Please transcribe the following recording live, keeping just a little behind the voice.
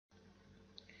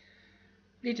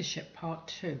Leadership Part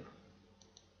 2.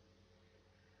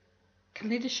 Can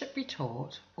leadership be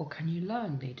taught, or can you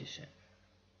learn leadership?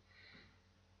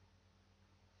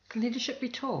 Can leadership be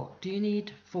taught? Do you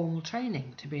need formal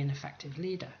training to be an effective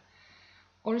leader?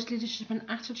 Or is leadership an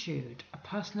attitude, a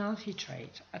personality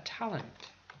trait, a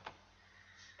talent?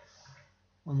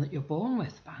 One that you're born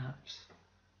with, perhaps?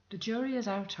 The jury is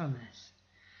out on this.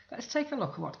 Let's take a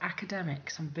look at what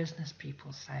academics and business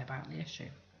people say about the issue.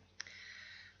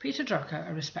 Peter Drucker,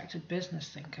 a respected business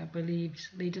thinker, believes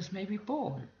leaders may be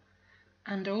born,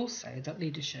 and also that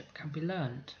leadership can be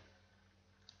learned.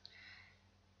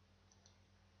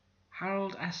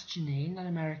 Harold S. Geneen, an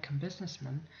American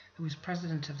businessman who was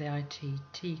president of the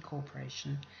ITT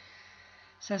Corporation,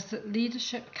 says that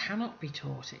leadership cannot be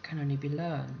taught, it can only be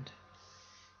learned.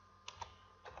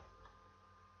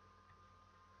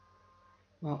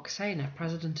 Mark Sainer,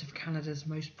 president of Canada's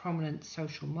most prominent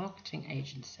social marketing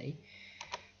agency,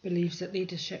 believes that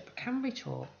leadership can be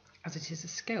taught as it is a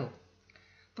skill,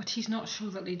 but he's not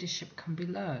sure that leadership can be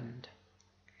learned.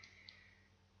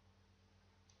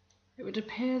 It would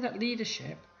appear that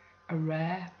leadership, a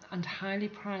rare and highly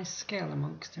prized skill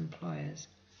amongst employers,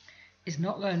 is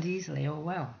not learned easily or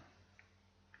well.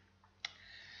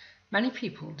 Many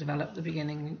people develop the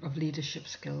beginning of leadership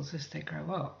skills as they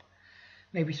grow up,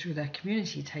 maybe through their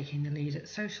community taking the lead at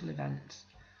social events,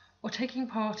 or taking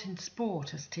part in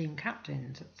sport as team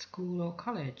captains at school or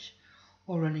college,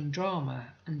 or running drama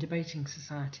and debating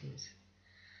societies.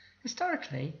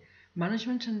 Historically,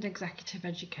 management and executive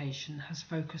education has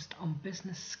focused on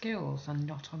business skills and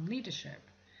not on leadership.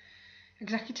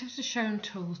 Executives are shown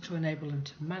tools to enable them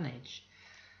to manage,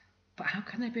 but how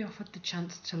can they be offered the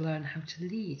chance to learn how to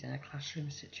lead in a classroom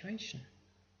situation?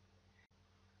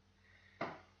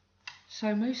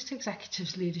 So most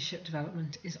executives' leadership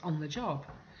development is on the job,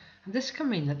 and this can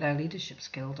mean that their leadership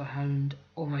skills are honed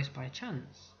almost by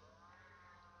chance.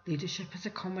 Leadership is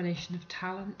a combination of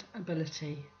talent,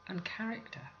 ability, and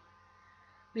character.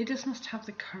 Leaders must have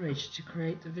the courage to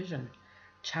create the vision,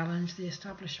 challenge the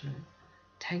establishment,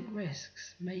 take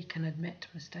risks, make and admit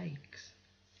mistakes.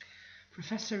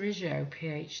 Professor Riggio,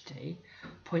 PhD,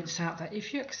 points out that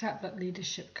if you accept that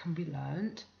leadership can be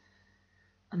learned,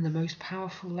 and the most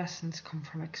powerful lessons come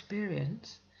from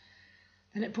experience,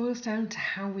 then it boils down to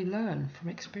how we learn from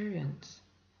experience.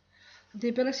 The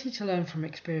ability to learn from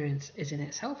experience is in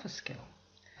itself a skill,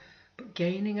 but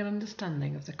gaining an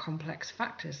understanding of the complex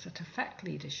factors that affect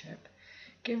leadership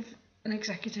give an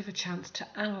executive a chance to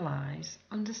analyse,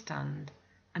 understand,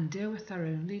 and deal with their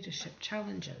own leadership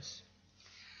challenges.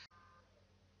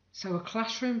 So a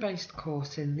classroom-based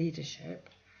course in leadership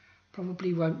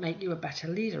probably won't make you a better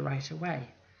leader right away,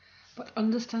 but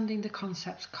understanding the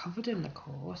concepts covered in the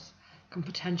course can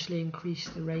potentially increase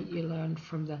the rate you learn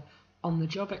from the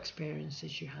on-the-job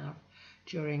experiences you have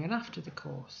during and after the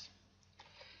course.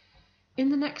 In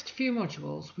the next few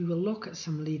modules, we will look at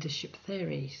some leadership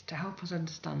theories to help us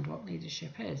understand what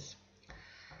leadership is,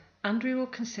 and we will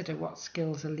consider what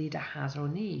skills a leader has or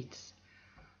needs.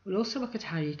 We'll also look at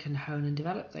how you can hone and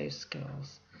develop those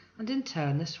skills, and in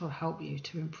turn this will help you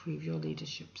to improve your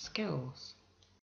leadership skills.